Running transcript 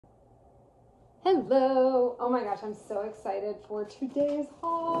Hello! Oh my gosh, I'm so excited for today's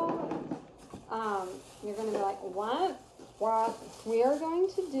haul. You're gonna be like, what? What? We are going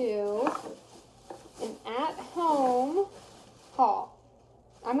to do an at-home haul.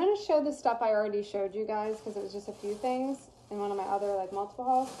 I'm gonna show the stuff I already showed you guys because it was just a few things in one of my other like multiple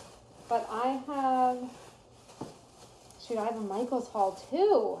hauls. But I have a Michael's haul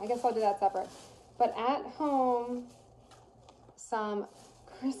too. I guess I'll do that separate. But at home, some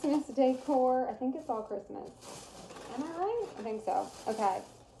Christmas decor. I think it's all Christmas. Am I right? I think so. Okay.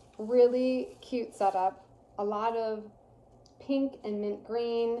 Really cute setup. A lot of pink and mint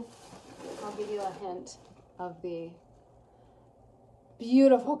green. I'll give you a hint of the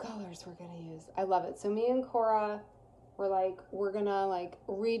beautiful colors we're going to use. I love it. So me and Cora were like, we're going to like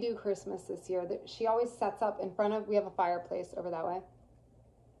redo Christmas this year. She always sets up in front of, we have a fireplace over that way.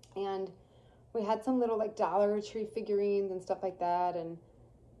 And we had some little like Dollar Tree figurines and stuff like that. And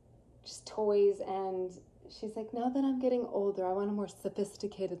just toys, and she's like, now that I'm getting older, I want a more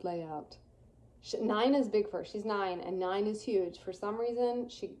sophisticated layout. 9 is big for her. She's 9, and 9 is huge. For some reason,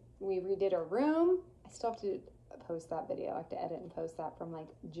 we redid her room. I still have to post that video. I have to edit and post that from like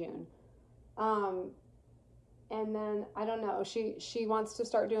June. And then, I don't know, she wants to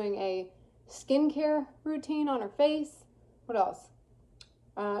start doing a skincare routine on her face. What else?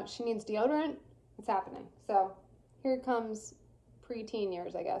 She needs deodorant. It's happening. So here comes pre-teen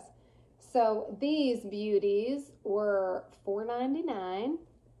years, I guess. So these beauties were $4.99.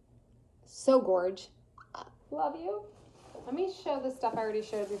 So gorge. Love you. Let me show the stuff I already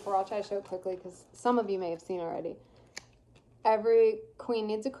showed before. I'll try to show it quickly because some of you may have seen already. Every queen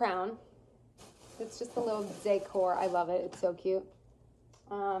needs a crown. It's just a little decor. I love it. It's so cute.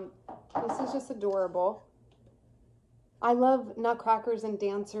 This is just adorable. I love nutcrackers and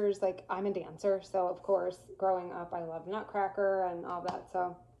dancers. Like, I'm a dancer, so of course, growing up, I loved Nutcracker and all that.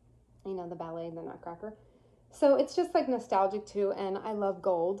 So, you know, the ballet, the Nutcracker. So it's just like nostalgic too, and I love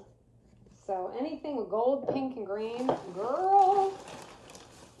gold. So anything with gold, pink, and green, girl.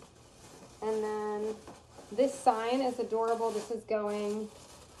 And then this sign is adorable. This is going,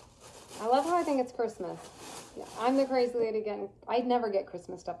 I love how I think it's Christmas. Yeah, I'm the crazy lady again. I'd never get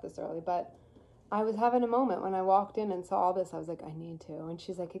Christmas stuff this early, but I was having a moment when I walked in and saw all this. I was like, I need to. And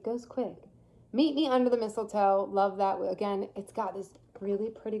she's like, it goes quick. Meet me under the mistletoe. Love that. Again, it's got this really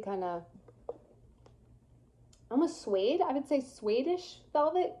pretty kind of almost suede. I would say suede-ish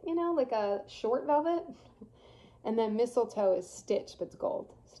velvet, you know, like a short velvet. And then mistletoe is stitched, but it's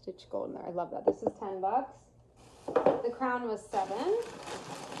gold. Stitched gold in there. I love that. This is $10. The crown was $7.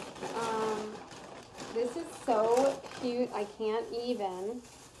 This is so cute. I can't even.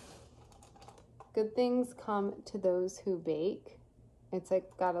 Good things come to those who bake. It's like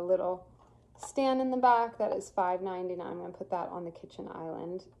got a little stand in the back that is $5.99. I'm going to put that on the kitchen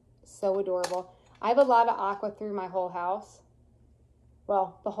island. So adorable. I have a lot of aqua through my whole house.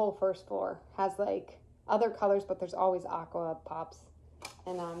 Well, the whole first floor has like other colors, but there's always aqua pops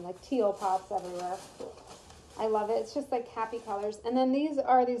and like teal pops everywhere. I love it. It's just like happy colors. And then these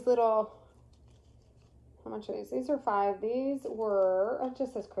are these little, how much are these? These are $5. These were, it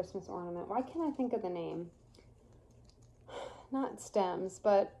just says Christmas ornament. Why can't I think of the name? Not stems,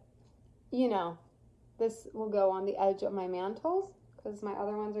 but you know, this will go on the edge of my mantles because my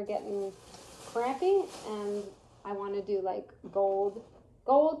other ones are getting crappy, and I want to do like gold,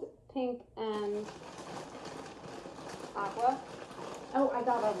 pink, and aqua. Oh, I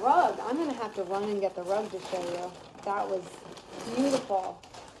got a rug. I'm going to have to run and get the rug to show you. That was beautiful.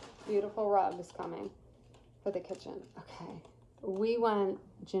 Beautiful rug is coming for the kitchen. Okay. We went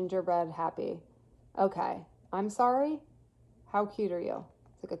gingerbread happy. Okay. I'm sorry. How cute are you?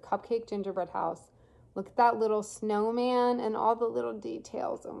 It's like a cupcake gingerbread house. Look at that little snowman and all the little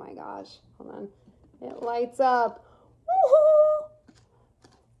details. Oh my gosh. Hold on. It lights up. Woohoo!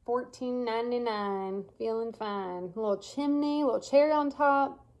 $14.99. Feeling fine. A little chimney, a little cherry on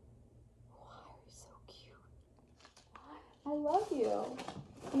top. Why are you so cute? I love you.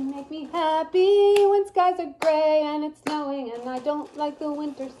 You make me happy when skies are gray and it's snowing and I don't like the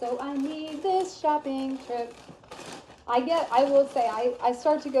winter, so I need this shopping trip. I will say, I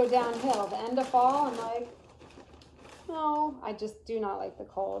start to go downhill. The end of fall, I'm like, no, I just do not like the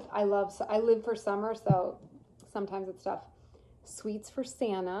cold. I live for summer, so sometimes it's tough. Sweets for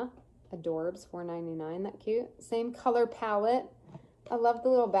Santa. Adorbs, $4.99. That cute. Same color palette. I love the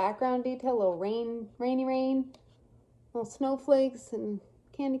little background detail, little rainy rain, little snowflakes and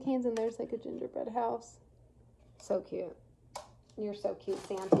candy canes, and there's like a gingerbread house. So cute. You're so cute,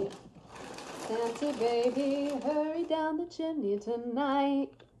 Santa. Santa baby, hurry down the chimney tonight.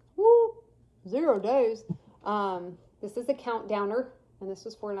 Woo! 0 days. This is a countdowner, and this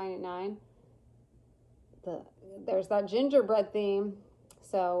was $4.99. there's that gingerbread theme.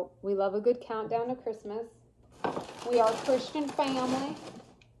 So we love a good countdown to Christmas. We are a Christian family,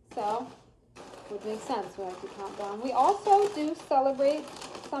 so it would make sense we like to count down. We also do celebrate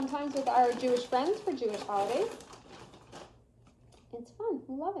sometimes with our Jewish friends for Jewish holidays. It's fun.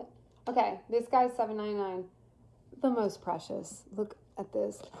 We love it. Okay, this guy's $7.99. The most precious. Look at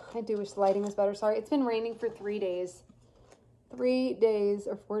this. I do wish the lighting was better. Sorry. It's been raining for 3 days. 3 days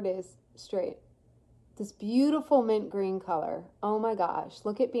or 4 days straight. This beautiful mint green color. Oh my gosh.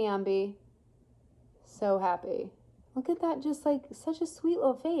 Look at Bambi. So happy. Look at that. Just like such a sweet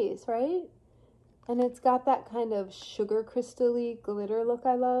little face, right? And it's got that kind of sugar crystal-y glitter look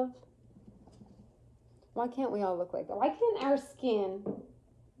I love. Why can't we all look like that? Why can't our skin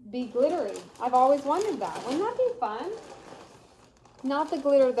be glittery? I've always wondered that. Wouldn't that be fun? Not the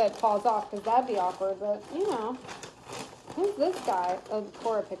glitter that falls off, because that'd be awkward, but, you know. Who's this guy? Oh,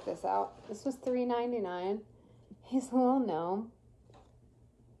 Cora picked this out. This was $3.99. He's a little gnome.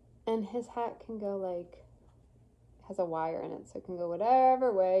 And his hat can go like, has a wire in it, so it can go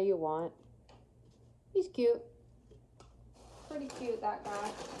whatever way you want. He's cute. Pretty cute, that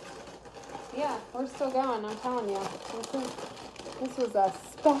guy. Yeah, we're still going, I'm telling you. This was a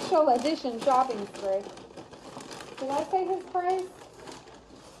special edition shopping spree. Did I say his price?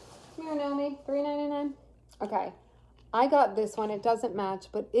 Come here, Naomi. $3.99. Okay. I got this one. It doesn't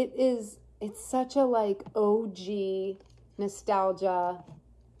match, but it's such a like OG nostalgia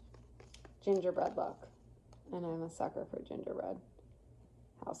gingerbread look. And I'm a sucker for gingerbread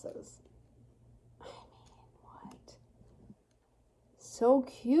houses. I mean, what? So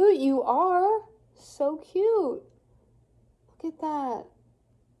cute you are. So cute. Look at that.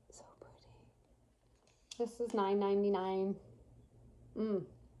 So pretty. This is $9.99.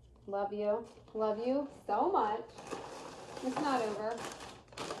 Love you. Love you so much. It's not over.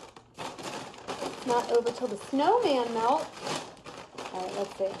 It's not over till the snowman melts. All right,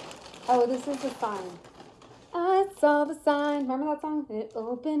 let's see. Oh, this is the sign. I saw the sign. Remember that song? It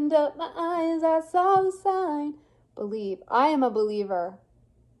opened up my eyes. I saw the sign. Believe. I am a believer.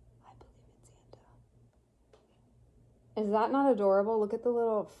 I believe in Santa. Is that not adorable? Look at the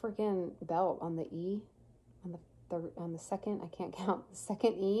little freaking belt on the E. On the second. I can't count. The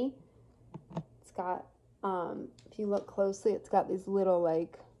second E. It's got, if you look closely, it's got these little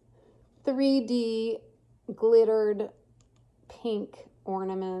like 3D glittered pink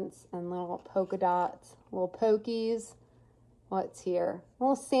ornaments and little polka dots, little pokies. What's here?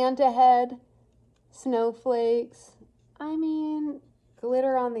 Little Santa head, snowflakes. I mean,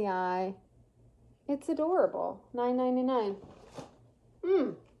 glitter on the eye. It's adorable. $9.99.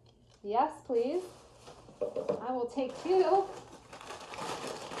 Yes, please. I will take two.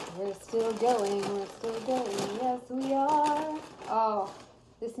 We're still going. We're still going. Yes, we are. Oh,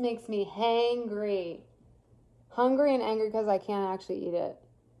 this makes me hangry. Hungry and angry because I can't actually eat it.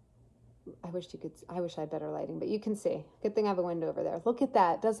 I wish I had better lighting, but you can see. Good thing I have a window over there. Look at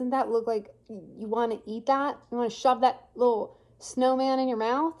that. Doesn't that look like you want to eat that? You want to shove that little snowman in your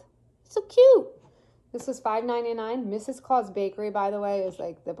mouth? So cute. This was $5.99. Mrs. Claus Bakery, by the way, is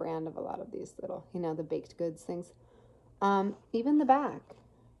like the brand of a lot of these little, the baked goods things. Even the back.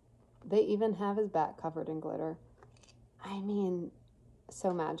 They even have his back covered in glitter. I mean,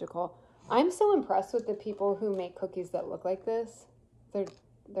 so magical. I'm so impressed with the people who make cookies that look like this.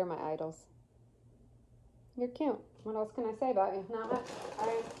 They're my idols. You're cute. What else can I say about you? Not much. All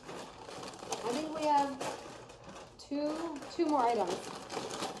right. I think we have two more items.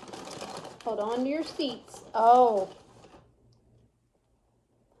 Hold on to your seats. Oh.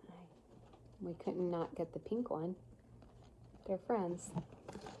 We couldn't not get the pink one. They're friends.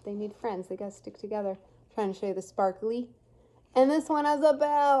 They need friends. They gotta stick together. I'm trying to show you the sparkly. And this one has a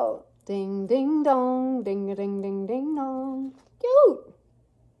bell. Ding, ding, dong. Ding, ding, ding, ding, dong. Cute.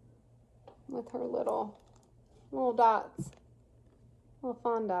 With her little dots. Little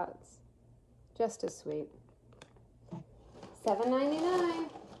fawn dots. Just as sweet. $7.99.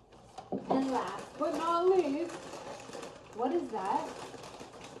 And last but not least, what is that?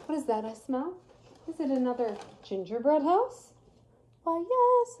 What is that I smell? Is it another gingerbread house? Why,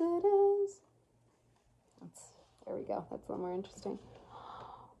 yes, it is. There we go. That's a little more interesting.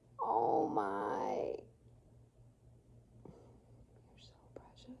 Oh, my. You're so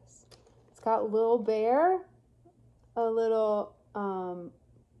precious. It's got a little bear, a little,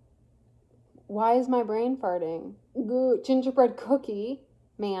 why is my brain farting? Gingerbread cookie.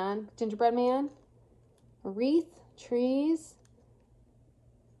 Man, gingerbread man, a wreath, trees.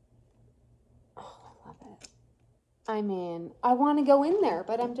 Oh, I love it. I mean, I want to go in there,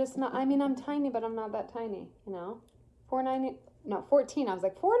 but I'm just not. I mean, I'm tiny, but I'm not that tiny, $4.90. No, 14. I was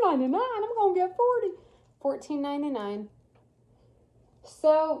like $4.99. I'm gonna get 40. $14.99.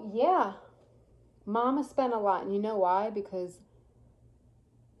 So, yeah. Mama spent a lot. And you know why? Because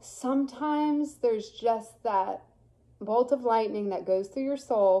sometimes there's just that bolt of lightning that goes through your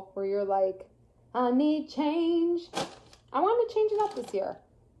soul where you're like, I need change. I want to change it up this year.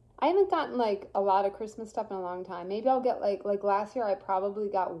 I haven't gotten like a lot of Christmas stuff in a long time. Maybe I'll get like last year I probably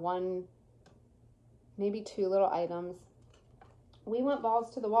got one, maybe two little items. We went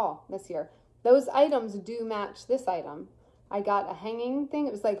balls to the wall this year. Those items do match this item. I got a hanging thing.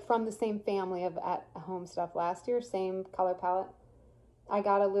 It was like from the same family of at home stuff last year, same color palette. I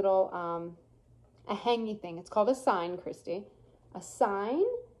got a little, a hangy thing. It's called a sign, Christy. A sign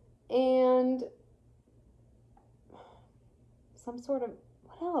and some sort of,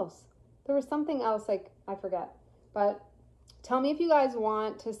 what else? There was something else, like, I forget. But tell me if you guys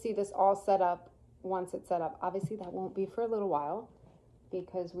want to see this all set up once it's set up. Obviously, that won't be for a little while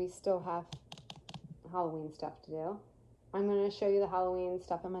because we still have Halloween stuff to do. I'm going to show you the Halloween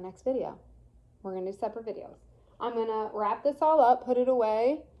stuff in my next video. We're going to do separate videos. I'm going to wrap this all up, put it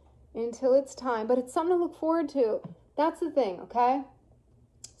away until it's time. But it's something to look forward to. That's the thing, okay?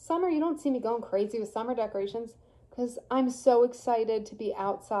 Summer, you don't see me going crazy with summer decorations because I'm so excited to be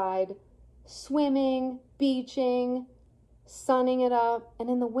outside, swimming, beaching, sunning it up. And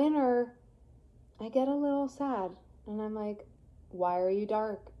in the winter, I get a little sad. And I'm like, why are you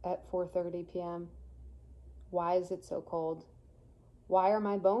dark at 4:30 p.m.? Why is it so cold? Why are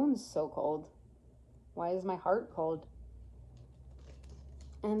my bones so cold? Why is my heart cold?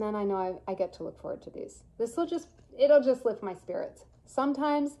 And then I know I get to look forward to these. It'll just lift my spirits.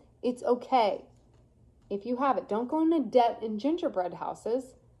 Sometimes it's okay. If you have it, don't go into debt in gingerbread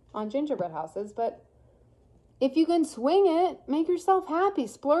houses, but if you can swing it, make yourself happy.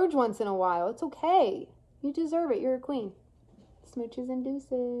 Splurge once in a while. It's okay. You deserve it. You're a queen. Smooches and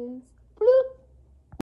deuces.